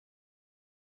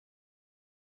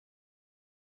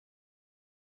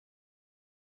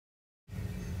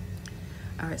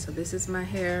All right, so this is my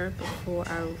hair before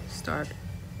I start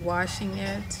washing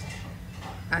it.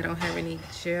 I don't have any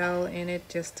gel in it,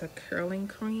 just a curling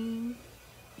cream.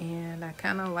 And I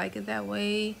kind of like it that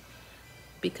way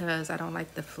because I don't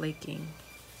like the flaking.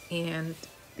 And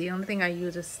the only thing I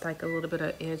use is like a little bit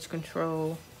of edge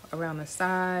control around the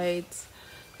sides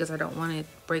because I don't want it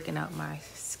breaking out my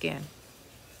skin.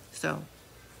 So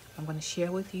I'm going to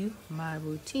share with you my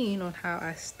routine on how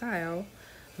I style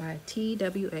my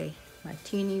TWA, my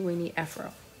teeny weeny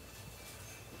afro.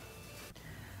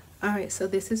 Alright, so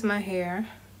this is my hair.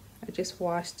 I just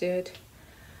washed it.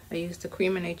 I used the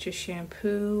Cream of Nature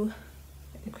shampoo,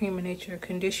 the Cream of Nature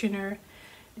conditioner,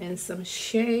 and some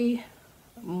Shea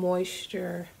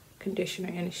moisture conditioner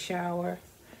in the shower.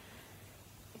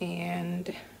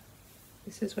 And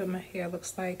this is what my hair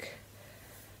looks like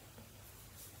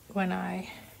when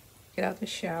I get out the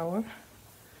shower.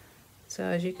 So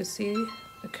as you can see,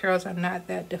 the curls are not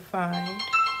that defined.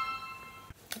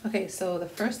 Okay, so the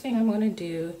first thing I'm going to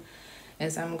do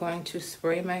is I'm going to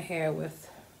spray my hair with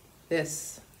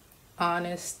this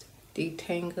Honest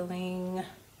Detangling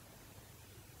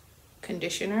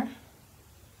conditioner.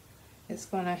 It's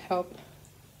going to help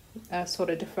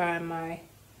sort of define my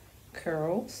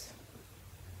curls.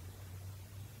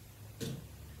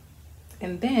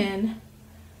 And then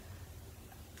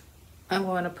I'm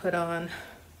going to put on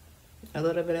a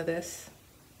little bit of this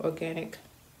organic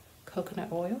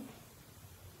coconut oil.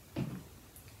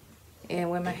 And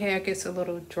when my hair gets a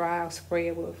little dry, I'll spray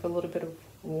it with a little bit of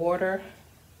water.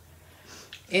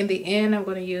 In the end, I'm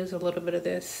going to use a little bit of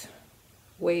this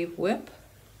Wave Whip.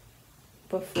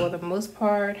 But for the most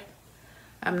part,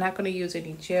 I'm not going to use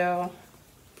any gel.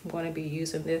 I'm going to be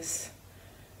using this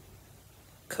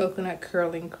coconut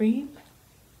curling cream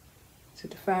to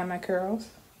define my curls.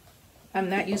 I'm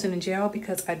not using a gel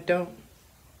because I don't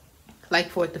like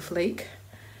for it to flake.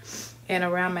 And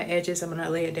around my edges, I'm going to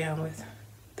lay it down with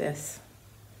this.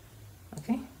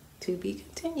 Okay, to be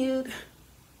continued.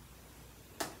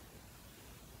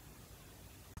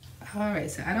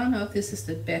 Alright, so I don't know if this is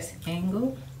the best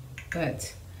angle,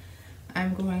 but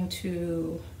I'm going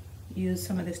to use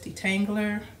some of this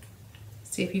detangler.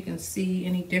 See if you can see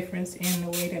any difference in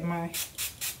the way that my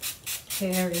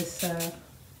hair is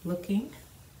looking.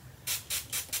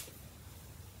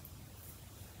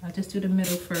 I'll just do the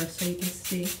middle first so you can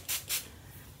see.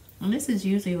 And this is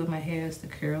usually when my hair is the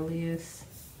curliest,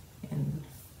 and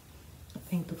I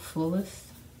think the fullest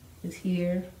is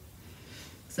here.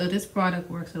 So this product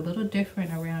works a little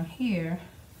different around here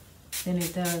than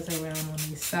it does around on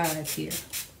these sides here.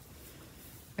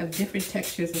 I have different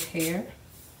textures of hair.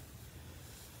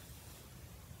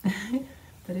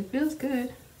 But it feels good.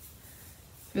 It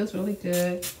feels really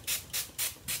good.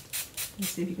 Let's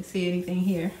see if you can see anything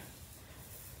here.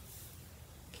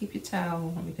 Keep your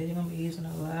towel on because you're going to be using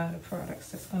a lot of products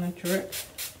that's going to drip.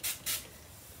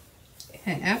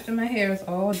 And after my hair is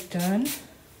all done,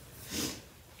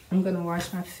 I'm going to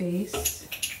wash my face.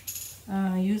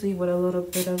 Usually with a little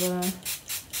bit of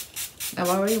I've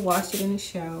already washed it in the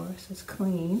shower, so it's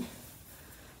clean.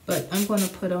 But I'm going to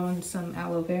put on some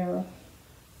aloe vera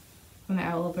from the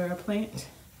aloe vera plant.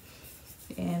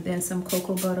 And then some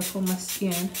cocoa butter for my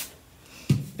skin.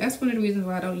 That's one of the reasons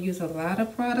why I don't use a lot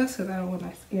of products, because I don't want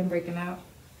my skin breaking out.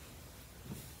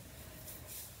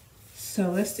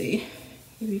 So let's see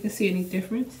if you can see any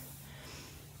difference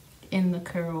in the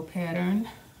curl pattern.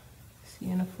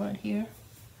 See in the front here.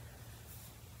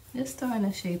 It's starting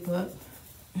to shape up.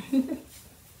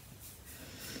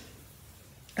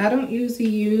 I don't usually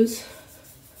use,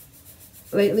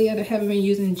 lately I haven't been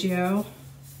using gel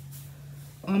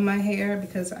on my hair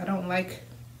because I don't like,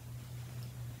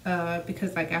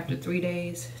 because like after 3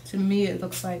 days, to me it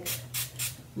looks like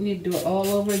you need to do it all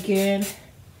over again,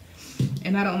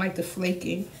 and I don't like the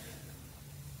flaking.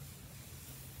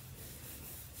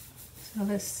 So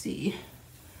let's see.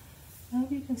 I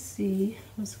hope you can see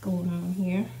what's going on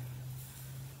here.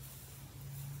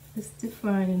 It's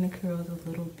defining the curls a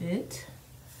little bit,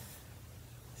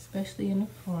 especially in the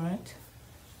front.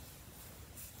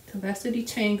 So that's the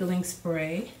detangling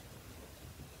spray.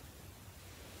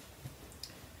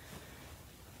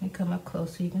 Let me come up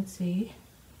close so you can see.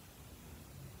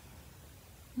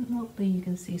 And hopefully you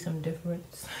can see some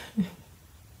difference.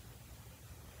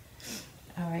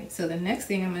 Alright, so the next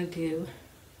thing I'm going to do,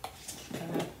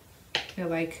 I feel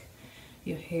like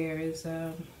your hair is,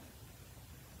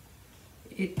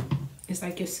 it's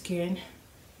like your skin.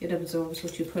 It absorbs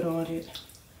what you put on it.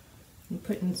 I'm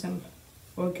putting some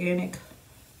organic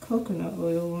coconut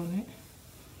oil on it.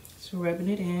 Just rubbing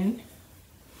it in.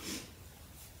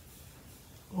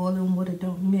 Oil and water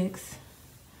don't mix.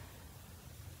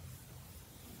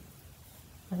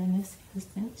 But in this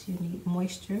instance, you need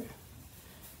moisture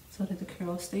so that the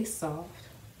curls stay soft.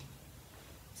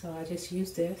 So I just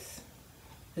use this.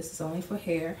 This is only for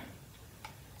hair.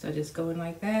 So I just go in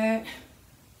like that.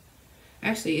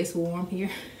 Actually, it's warm here.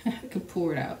 I can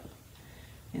pour it out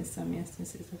in some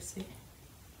instances. Let's see.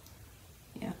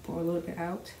 Yeah, pour a little bit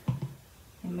out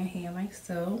in my hand like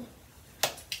so.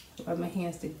 Rub my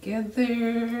hands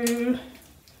together.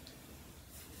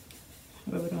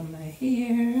 Rub it on my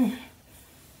hair.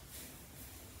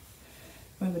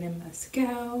 Rub it in my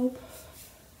scalp.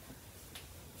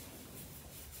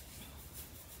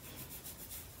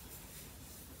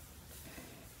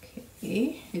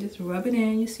 Okay, you just rub it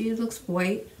in. You see it looks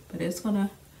white, but it's gonna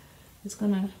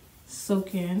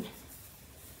soak in.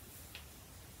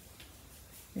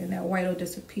 And that white will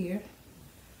disappear.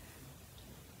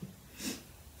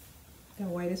 That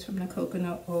white is from the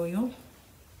coconut oil.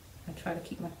 I try to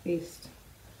keep my face,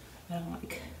 I don't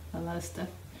like a lot of stuff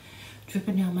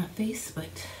dripping down my face,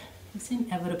 but it's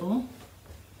inevitable.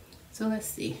 So let's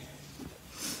see.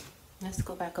 Let's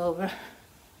go back over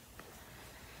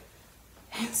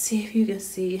and see if you can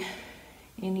see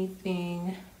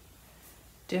anything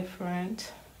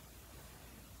different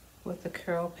with the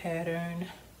curl pattern.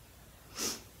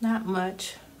 Not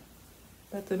much,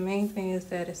 but the main thing is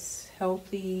that it's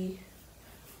healthy,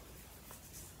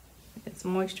 it's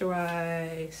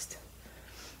moisturized,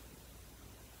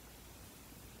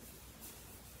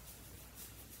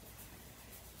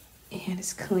 and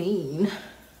it's clean.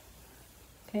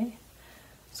 Okay,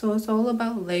 so it's all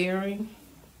about layering.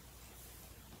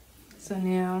 So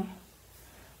now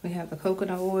we have the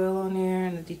coconut oil on there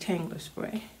and the detangler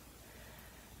spray.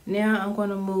 Now I'm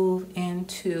going to move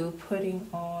into putting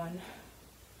on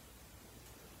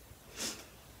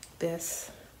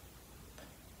this,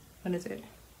 what is it?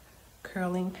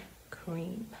 Curling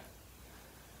cream.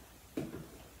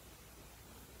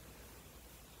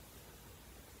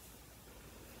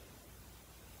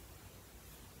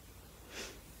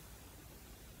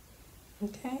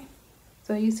 Okay,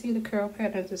 so you see the curl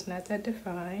patterns is not that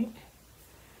defined,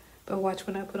 but watch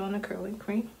when I put on the curling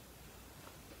cream.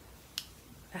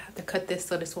 I have to cut this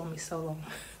so this won't be so long.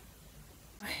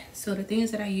 So the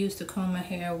things that I use to comb my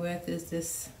hair with is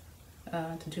this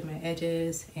to do my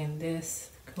edges, and this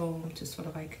comb to sort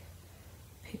of like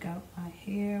pick out my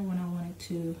hair when I want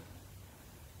to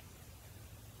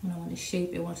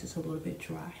shape it once it's a little bit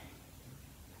dry.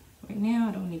 Right now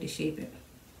I don't need to shape it.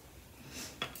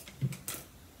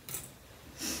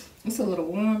 It's a little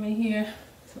warm in here,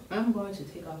 so I'm going to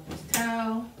take off this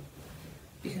towel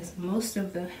because most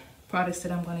of the products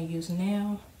that I'm going to use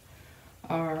now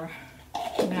are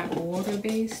not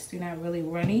water-based. They're not really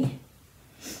runny.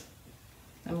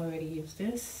 I'm going to use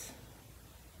this.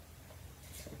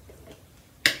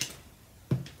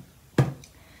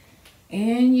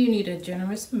 And you need a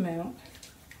generous amount.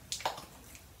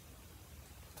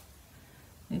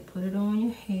 And put it on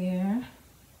your hair.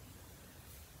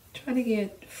 Try to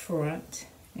get front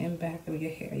and back of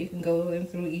your hair. You can go in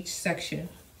through each section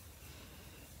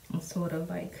and sort of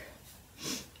like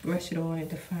brush it on and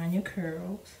define your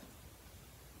curls.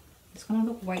 It's gonna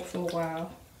look white for a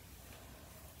while.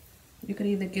 You could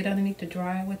either get underneath the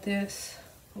dryer with this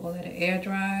or let it air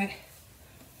dry.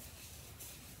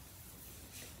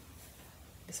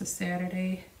 It's a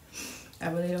Saturday. I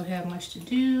really don't have much to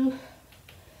do.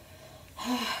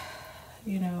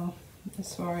 You know,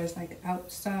 as far as like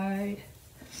outside.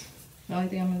 The only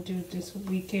thing I'm gonna do this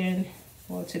weekend,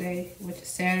 well today, which is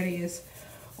Saturday, is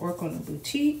work on the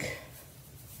boutique.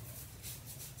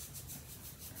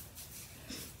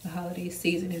 The holiday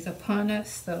season is upon us,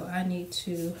 so I need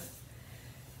to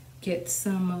get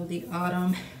some of the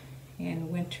autumn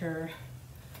and winter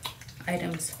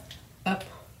items up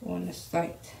on the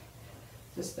site.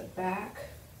 Just the back.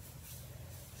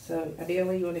 So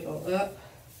ideally you want to go up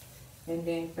and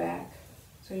then back.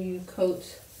 So you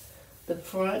coat the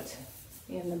front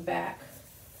and the back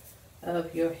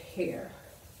of your hair.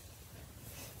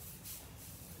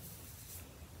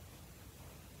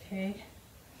 Okay.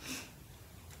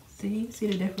 See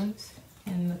the difference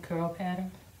in the curl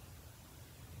pattern?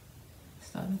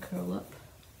 Starting to curl up.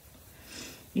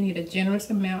 You need a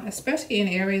generous amount, especially in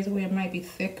areas where it might be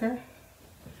thicker.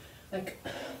 Like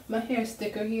my hair is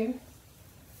thicker here,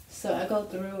 so I go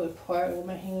through and part with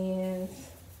my hands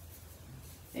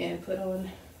and put on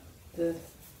the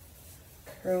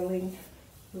curling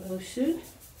lotion.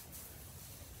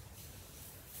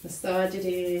 Massage it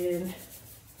in.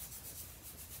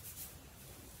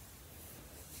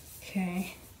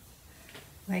 Okay,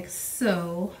 like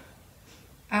so.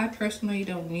 I personally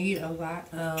don't need a lot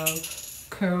of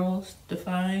curls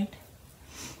defined,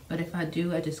 But if I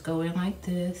do, I just go in like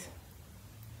this,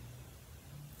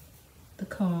 the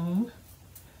comb,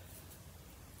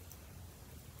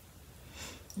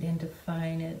 and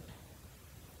define it.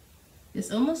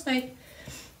 It's almost like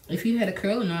if you had a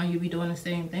curling on, you'd be doing the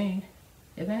same thing.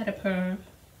 If I had a perm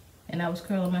and I was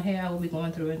curling my hair, I would be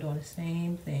going through and doing the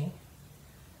same thing.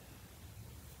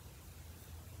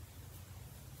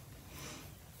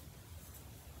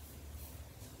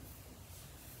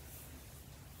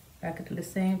 I could do the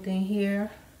same thing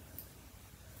here,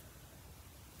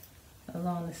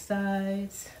 along the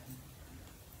sides.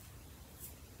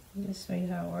 Just show you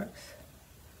how it works.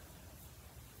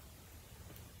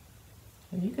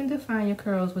 And you can define your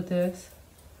curls with this.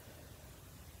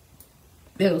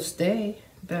 It'll stay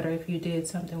better if you did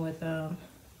something with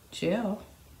gel,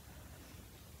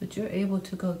 but you're able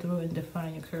to go through and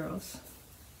define your curls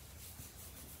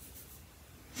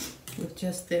with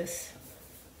just this.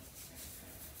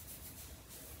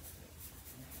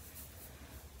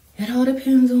 It all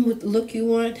depends on what look you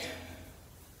want.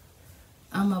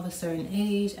 I'm of a certain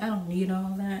age. I don't need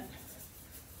all that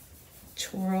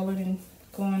twirling and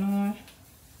going on.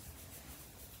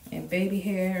 And baby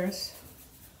hairs.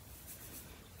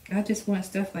 I just want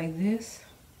stuff like this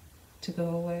to go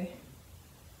away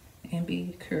and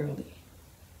be curly.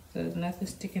 So there's nothing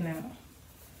sticking out.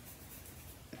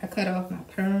 I cut off my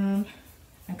perm.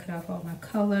 I cut off all my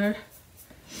color.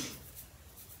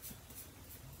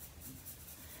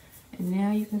 And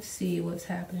now you can see what's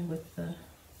happening with the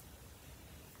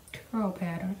curl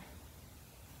pattern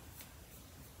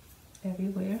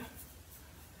everywhere.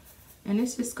 And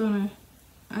it's just gonna,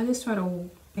 I just try to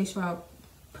make sure I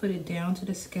put it down to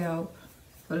the scalp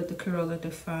so that the curls are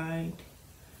defined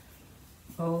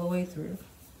all the way through.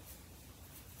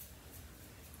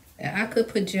 And I could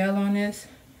put gel on this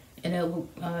and it will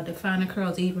define the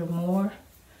curls even more.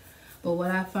 But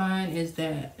what I find is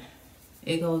that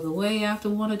it goes away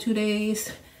after 1 or 2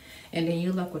 days, and then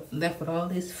you're left with all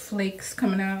these flakes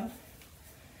coming out.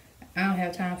 I don't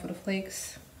have time for the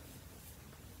flakes.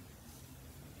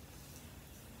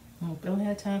 I don't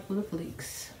have time for the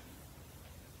flakes.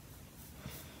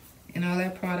 And all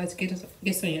that product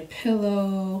gets on your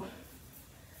pillow,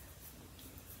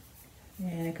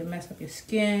 and it can mess up your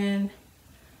skin.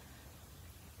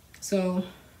 So,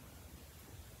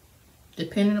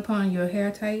 depending upon your hair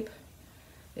type,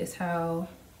 is how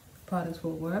products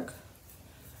will work.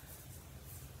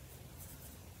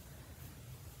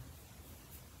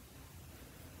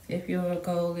 If your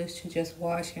goal is to just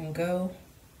wash and go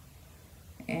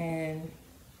and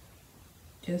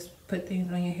just put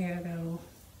things on your hair that will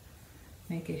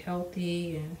make it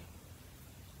healthy, and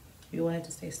you want it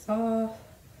to stay soft,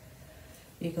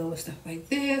 you go with stuff like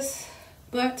this.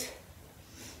 But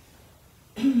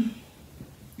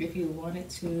if you want it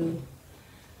to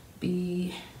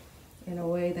be in a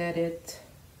way that it,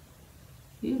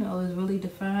 you know, is really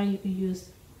defined, you can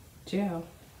use gel.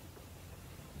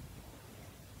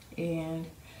 And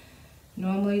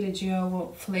normally the gel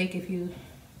won't flake if you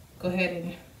go ahead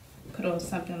and put on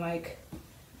something like,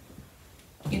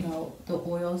 you know, the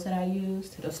oils that I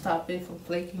used. It'll stop it from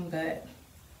flaking, but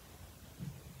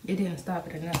it didn't stop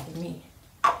it enough for me.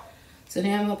 So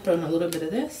now I'm gonna put on a little bit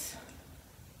of this.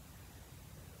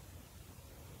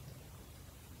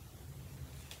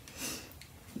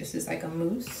 This is like a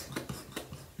mousse.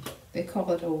 They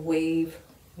call it a wave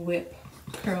whip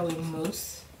curling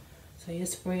mousse. So you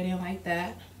spray it in like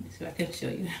that. Let's see if I can show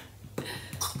you.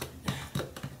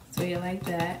 Spray it like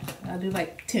that. I'll do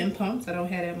like 10 pumps. I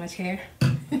don't have that much hair.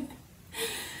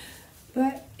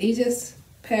 But you just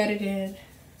pat it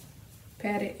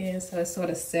in so it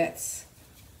sort of sets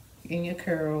in your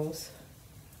curls.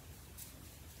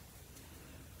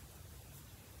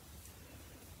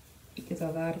 It's a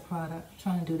lot of product. I'm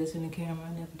trying to do this in the camera.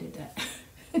 I never did that.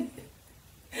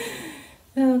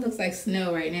 Oh, it looks like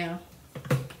snow right now.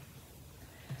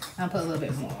 I'll put a little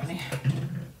bit more on it.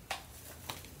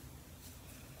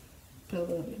 Put a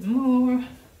little bit more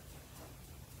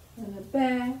on the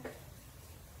back.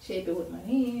 Shape it with my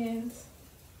hands.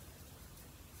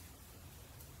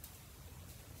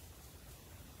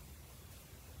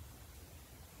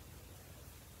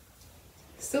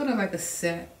 Sort of like a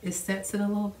set. It sets it a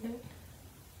little bit.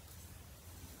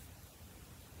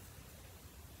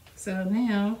 So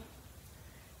now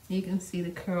you can see the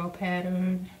curl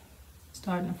pattern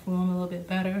starting to form a little bit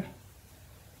better.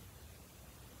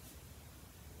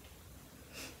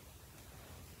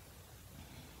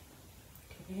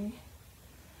 Okay,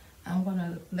 I'm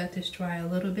gonna let this dry a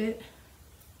little bit,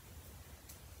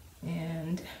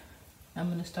 and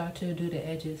I'm gonna start to do the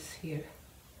edges here.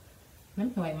 Let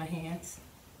me wipe my hands.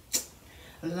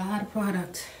 A lot of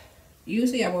product.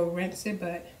 Usually I will rinse it,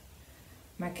 but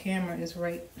my camera is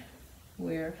right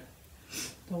where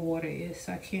the water is,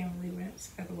 so I can't really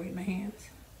rinse. I have to wait my hands.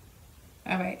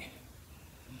 All right.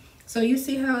 So you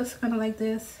see how it's kind of like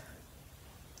this?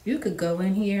 You could go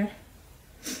in here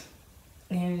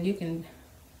and you can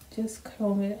just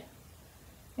comb it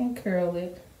and curl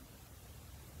it.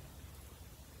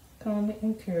 Comb it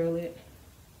and curl it.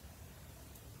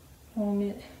 Comb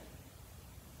it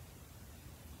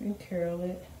and curl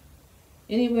it.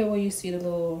 Anywhere where you see the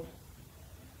little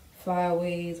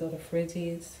flyaways or the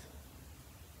frizzies,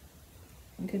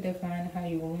 you can define it how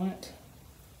you want.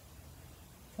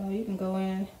 So you can go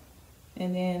in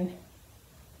and then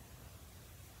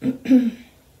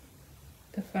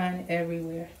define it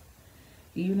everywhere,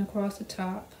 even across the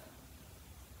top,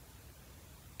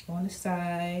 on the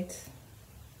sides.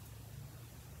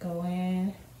 Go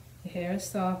in. The hair is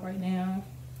soft right now.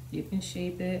 You can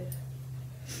shape it.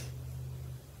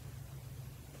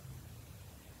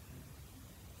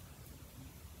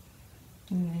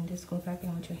 And then just go back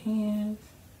in with your hands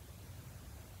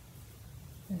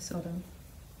and sort of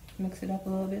mix it up a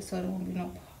little bit so there won't be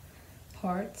no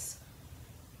parts.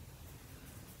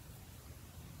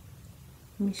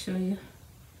 Let me show you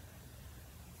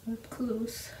up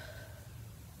close.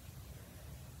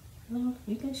 Well,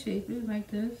 you can shape it like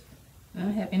this. I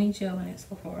don't have any gel in it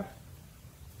so far.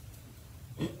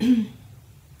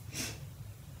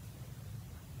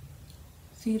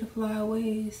 See the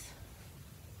flyaways?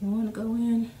 You want to go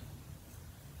in?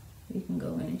 You can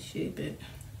go in and shape it.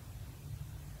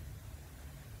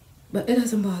 But it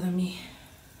doesn't bother me,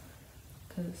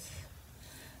 because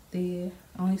the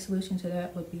only solution to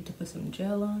that would be to put some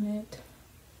gel on it.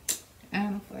 I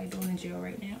don't feel like doing a gel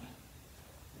right now.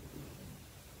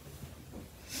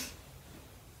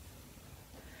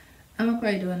 I'm gonna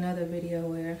probably do another video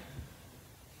where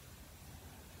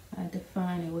I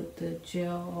define it with the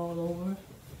gel all over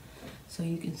so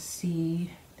you can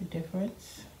see the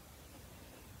difference.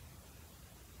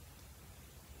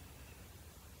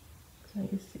 So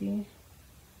you see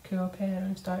curl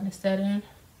pattern starting to set in.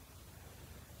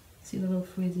 See the little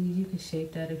frizzies? You can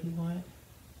shape that if you want.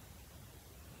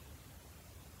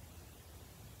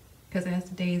 Because as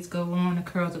the days go on, the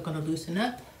curls are going to loosen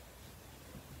up.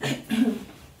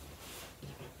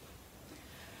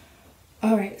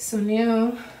 Alright, so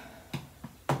now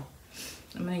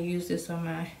I'm going to use this on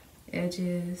my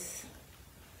edges.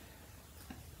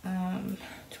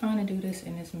 Trying to do this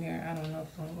in this mirror. I don't know if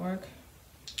it's going to work.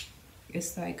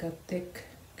 It's like a thick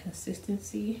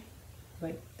consistency,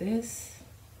 like this.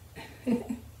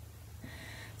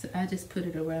 So I just put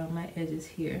it around my edges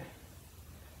here,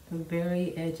 the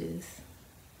very edges,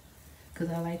 because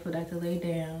I like for that to lay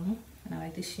down and I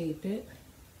like to shape it.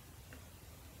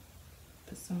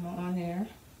 Put some more on there.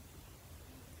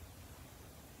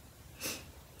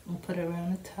 And put it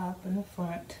around the top and the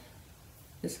front.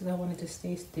 Just because I want it to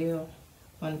stay still.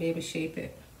 I want to be able to shape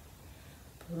it.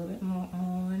 Put a little bit more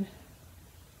on.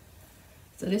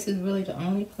 So this is really the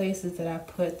only places that I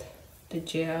put the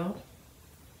gel.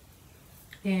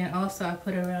 And also I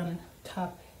put it around the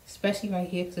top, especially right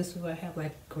here, because this is where I have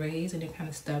like grays and they're kind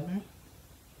of stubborn.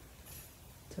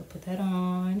 So put that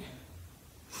on.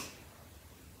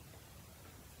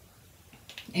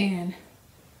 And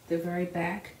the very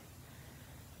back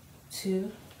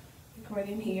too, right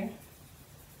in here.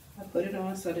 I put it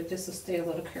on so that this will stay a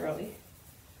little curly.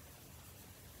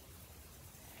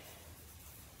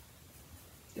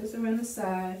 Just around the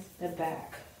sides, the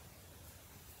back.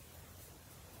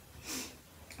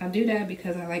 I do that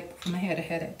because I like for my hair to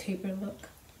have that tapered look,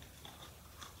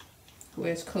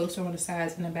 where it's closer on the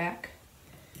sides and the back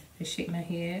to shape my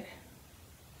head.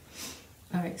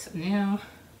 Alright, so now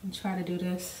I'm trying to do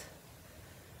this.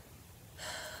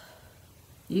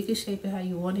 You can shape it how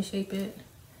you want to shape it.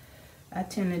 I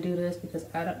tend to do this because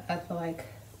I feel like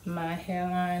my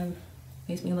hairline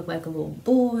makes me look like a little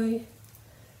boy.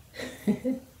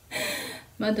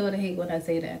 My daughter hates when I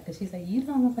say that because she's like, you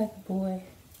don't look like a boy.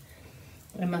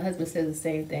 And my husband says the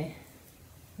same thing.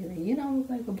 He's like, you don't look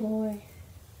like a boy.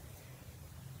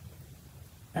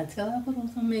 Until I put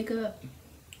on some makeup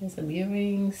and some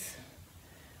earrings,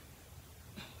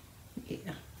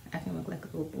 yeah, I can look like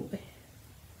a little boy.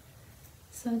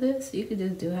 So this, you could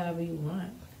just do however you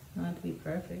want. You don't have to be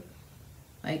perfect.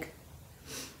 Like,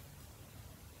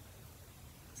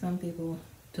 some people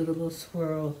do the little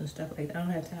swirls and stuff like that. I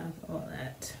don't have time for all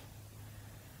that.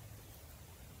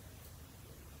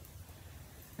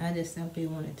 I just simply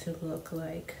want it to look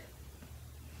like,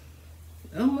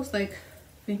 almost like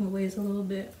finger waves a little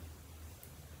bit.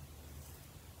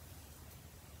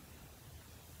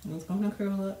 And it's gonna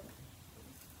curl up.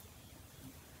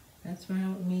 That's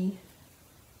fine with me.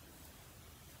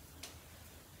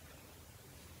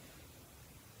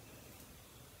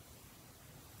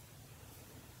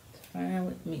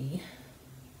 me.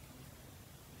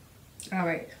 All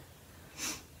right.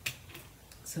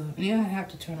 So now I have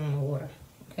to turn on the water,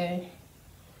 okay?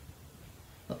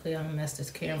 Hopefully I don't mess this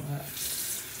camera up.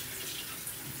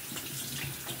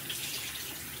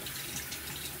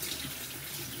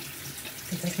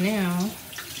 Because now,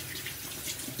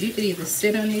 you could either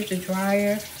sit underneath the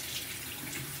dryer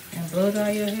and blow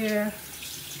dry your hair,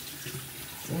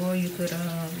 or you could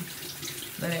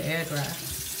let it air dry.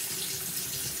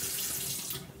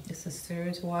 It's a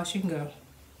serious wash and go.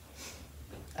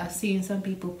 I've seen some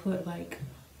people put like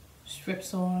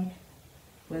strips on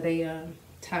where they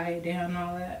tie it down and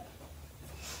all that.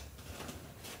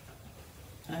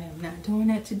 I am not doing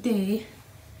that today.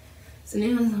 So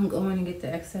now I'm going to get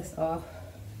the excess off.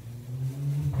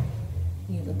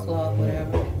 Use a cloth,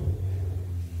 whatever.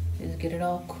 Just get it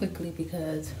off quickly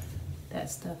because that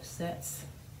stuff sets.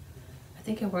 I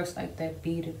think it works like that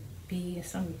B to B,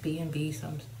 some B&B,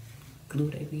 some glue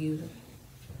they be using.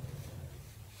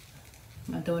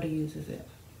 My daughter uses it.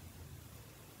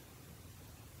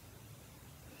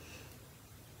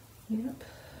 Yep.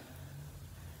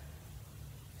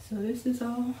 So this is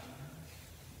all.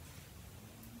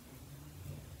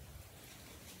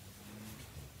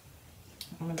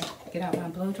 I'm gonna get out my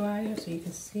blow dryer so you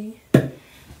can see.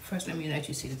 First, let me let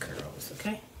you see the curls,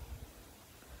 okay?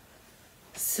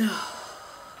 So,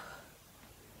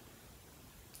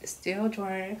 it's still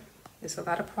drying. There's a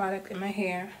lot of product in my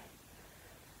hair.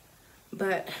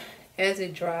 But as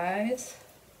it dries,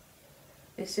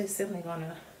 it's just simply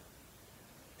gonna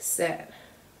set.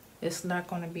 It's not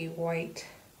gonna be white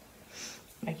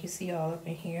like you see all up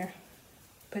in here.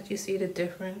 But you see the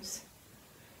difference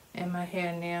in my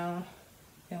hair now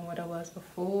than what it was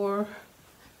before.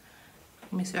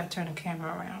 Let me see if I turn the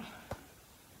camera around.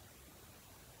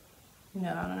 No,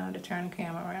 I don't know how to turn the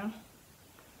camera around.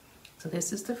 So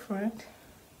this is the front.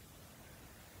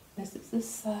 This is the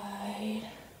side.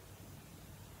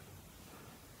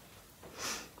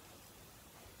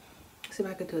 See if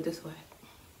I can do it this way.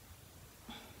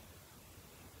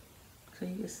 So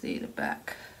you can see the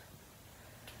back.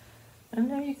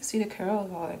 And then you can see the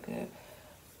curls all that good.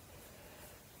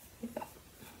 Yeah.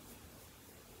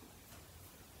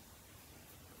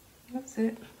 That's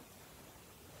it.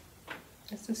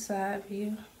 That's the side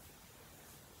view.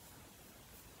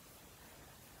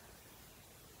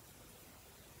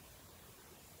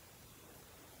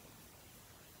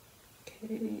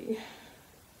 Okay.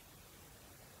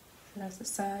 So that's the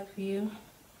side view.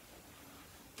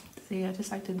 See, I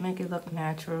just like to make it look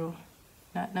natural.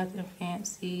 Not nothing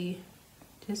fancy.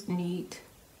 Just neat.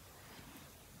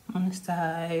 On the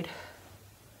side.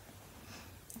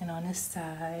 And on this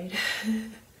side.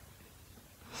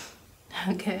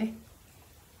 Okay.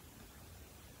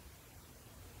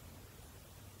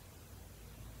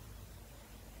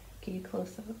 Get you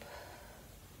close up.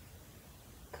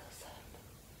 Close up.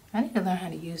 I need to learn how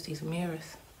to use these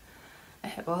mirrors. I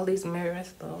have all these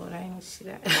mirrors, Lord. I ain't gonna see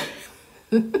that.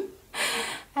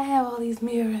 I have all these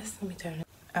mirrors. Let me turn it.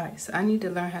 Alright, so I need to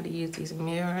learn how to use these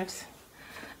mirrors.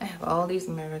 I have all these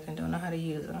mirrors and don't know how to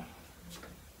use them.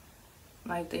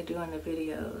 Like they do in the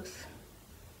videos.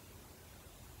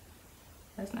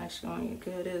 That's not showing you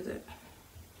good, is it?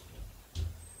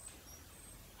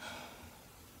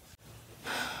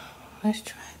 Let's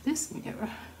try this mirror.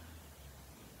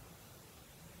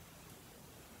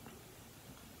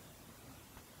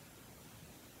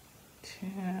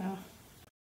 Yeah.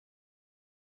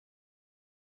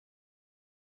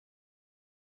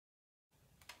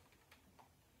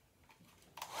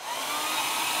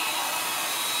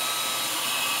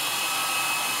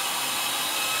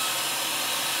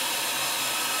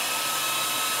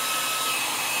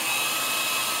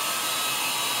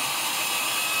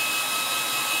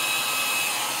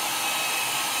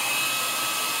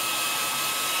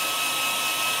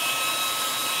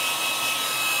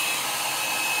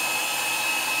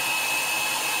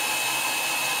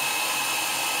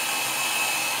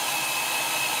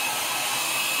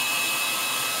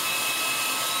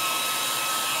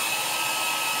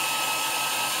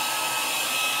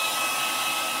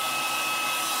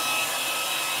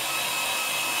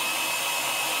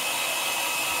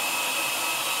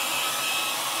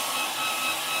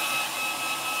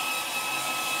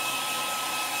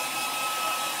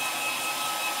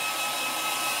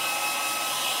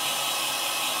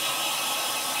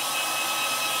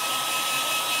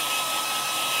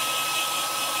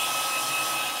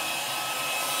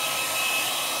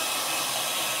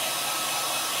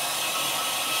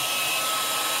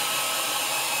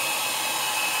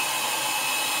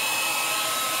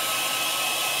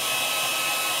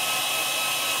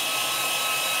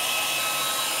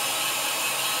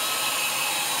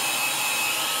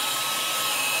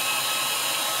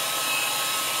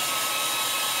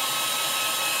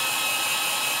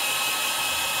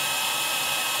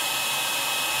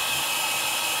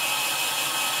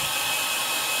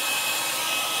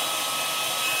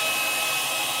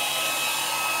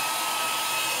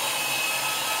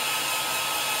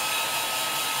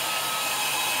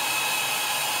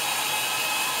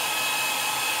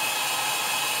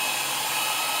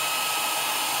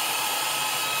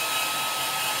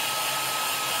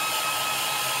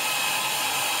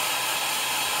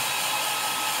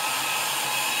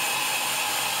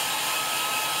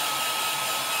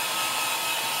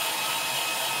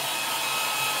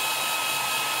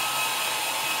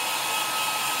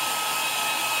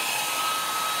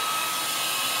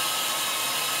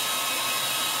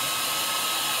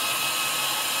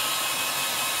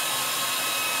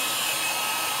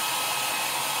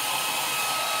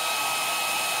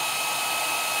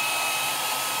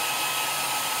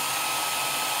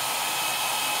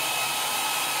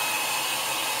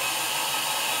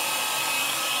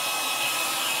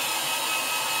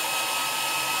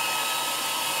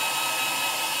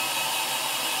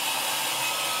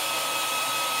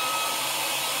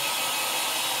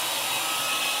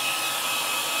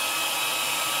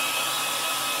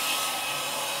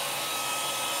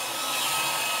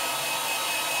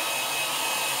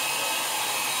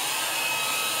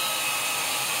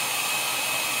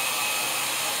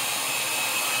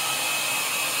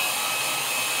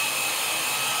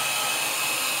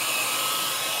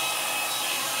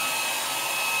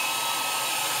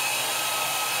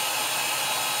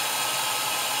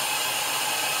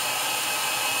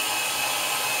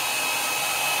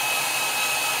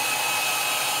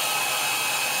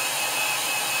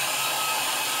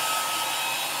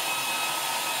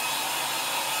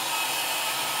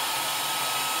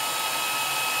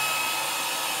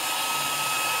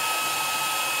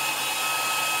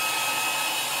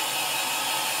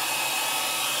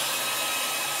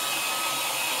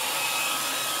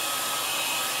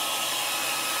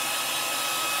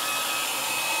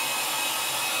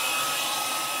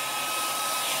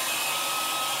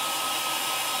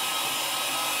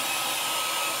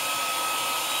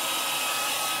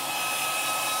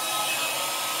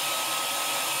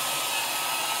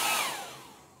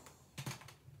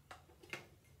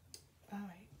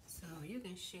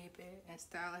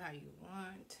 style it how you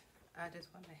want. I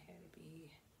just want my hair to be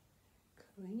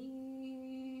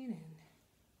clean and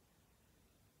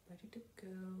ready to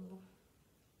go.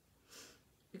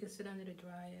 You can sit under the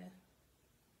dryer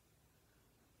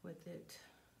with it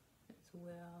as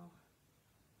well.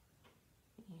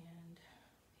 And here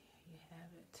you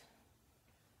have it.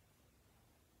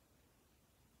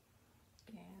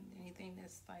 And anything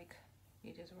that's like,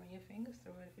 you just run your fingers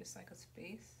through it if it's like a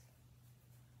space.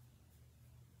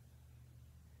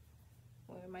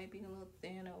 Or it might be a little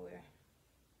thinner where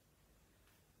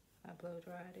I blow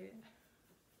dried it.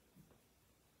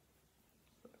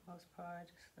 For the most part,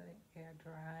 just let it air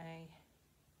dry.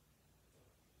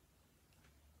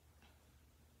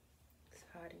 It's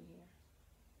hot in here.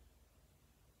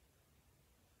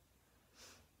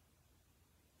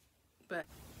 But,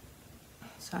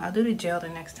 so I'll do the gel the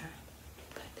next time.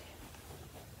 But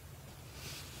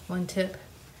one tip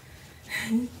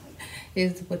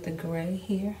is with the gray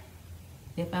here.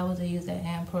 If I was to use that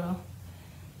afro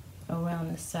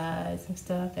around the sides and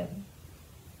stuff, that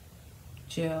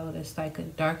gel that's like a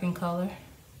darkened color,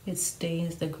 it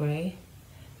stains the gray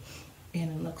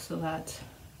and it looks a lot,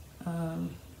 you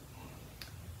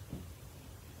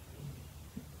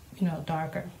know,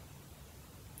 darker.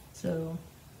 So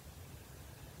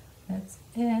that's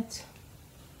it.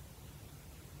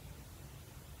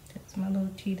 That's my little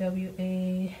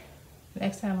TWA.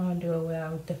 Next time I'm gonna do it where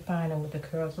I'll define it with the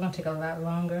curls. It's gonna take a lot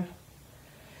longer.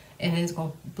 And it's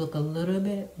gonna look a little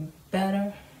bit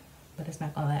better, but it's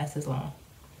not gonna last as long.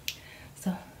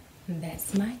 So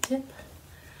that's my tip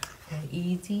for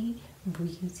easy,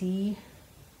 breezy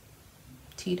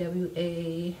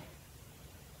TWA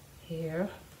hair.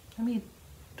 Let me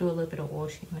do a little bit of oil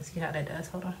sheen and see how that does.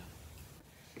 Hold on.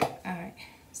 Alright,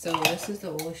 so this is the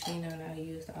oil sheen and I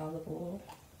used olive oil.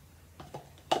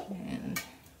 And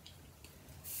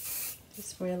just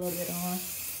spray a little bit on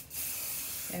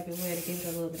everywhere to give it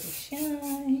a little bit of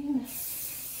shine.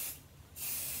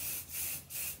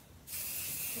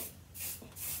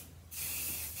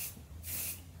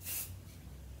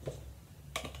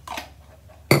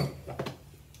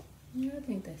 Yeah, I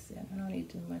think that's it. I don't need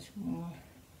to do much more.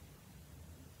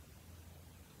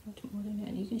 Much more than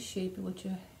that. You can shape it with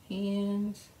your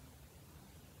hands.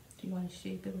 Do you want to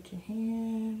shape it with your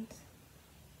hands?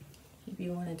 If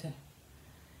you wanted to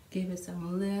give it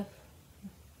some lift,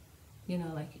 you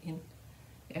know, like in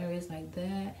areas like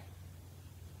that,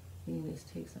 you can just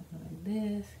take something like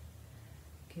this,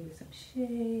 give it some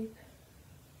shape.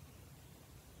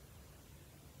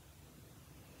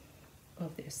 Or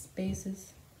if there's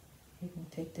spaces, you can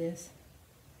take this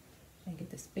and get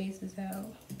the spaces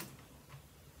out.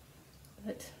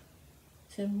 But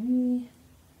to me,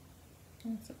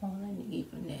 that's all I need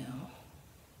for now.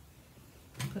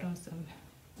 Put on some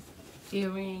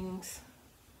earrings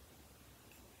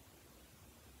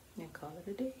and call it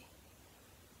a day.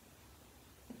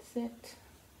 That's it.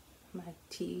 My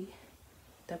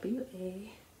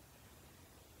TWA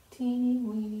teeny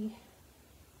weeny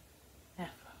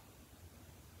afro.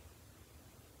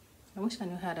 I wish I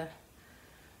knew how to.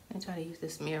 Let me try to use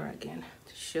this mirror again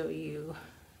to show you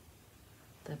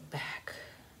the back.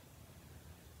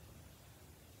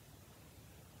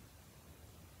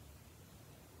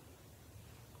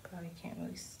 Probably can't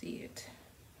really see it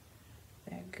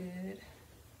that good.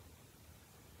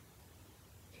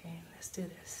 Okay, let's do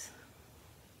this.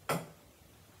 Okay.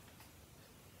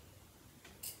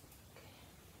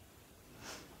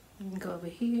 Let me go over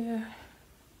here,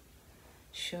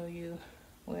 show you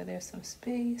where there's some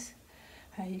space,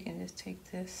 how you can just take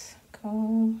this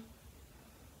comb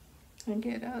and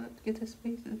get the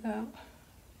spaces out.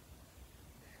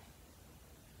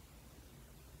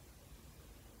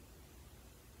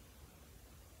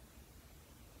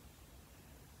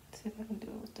 See if I can do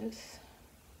it with this.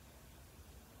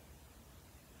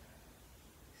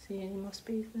 See any more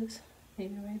spaces?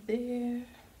 Maybe right there.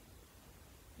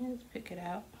 Just pick it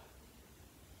out.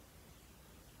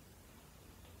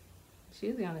 It's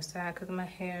usually on the side because my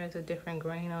hair is a different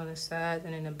grain on the side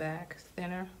and in the back it's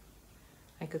thinner.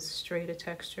 Like it's straighter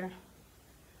texture.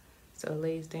 So it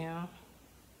lays down.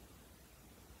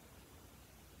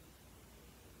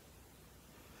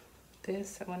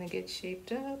 This I want to get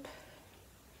shaped up.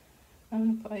 I'm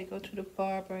gonna probably go to the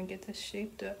barber and get this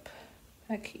shaped up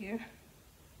back here.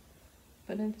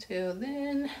 But until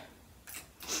then,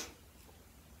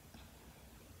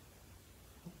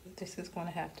 this is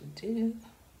gonna have to do.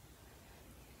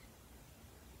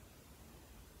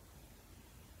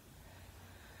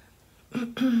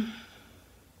 And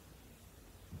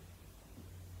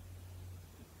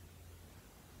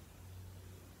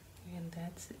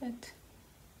that's it.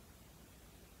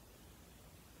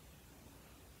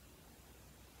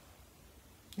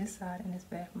 It's hot in this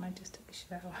bathroom. I just took a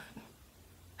shower.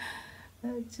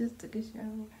 I just took a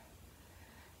shower.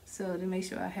 So to make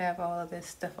sure I have all of this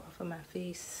stuff off of my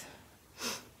face,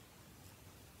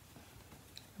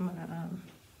 I'm gonna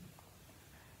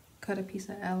cut a piece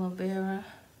of aloe vera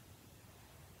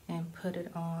and put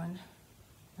it on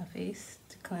my face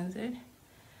to cleanse it,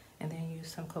 and then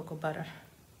use some cocoa butter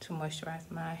to moisturize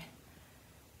my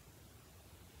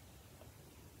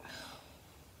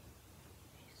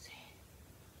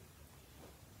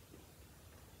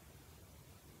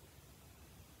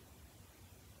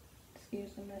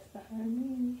excuse the mess behind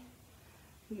me.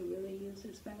 We really use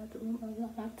this bathroom a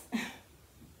lot.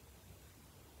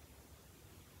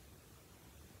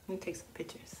 Let me take some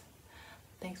pictures.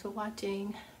 Thanks for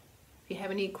watching. If you have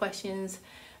any questions,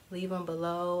 leave them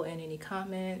below, and any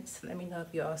comments. Let me know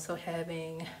if you're also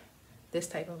having this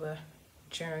type of a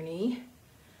journey.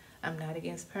 I'm not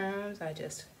against perms. I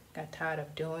just got tired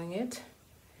of doing it.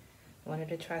 Wanted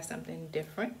to try something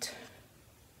different.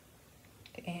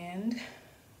 And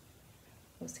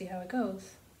we'll see how it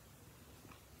goes.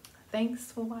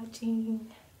 Thanks for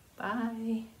watching.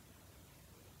 Bye.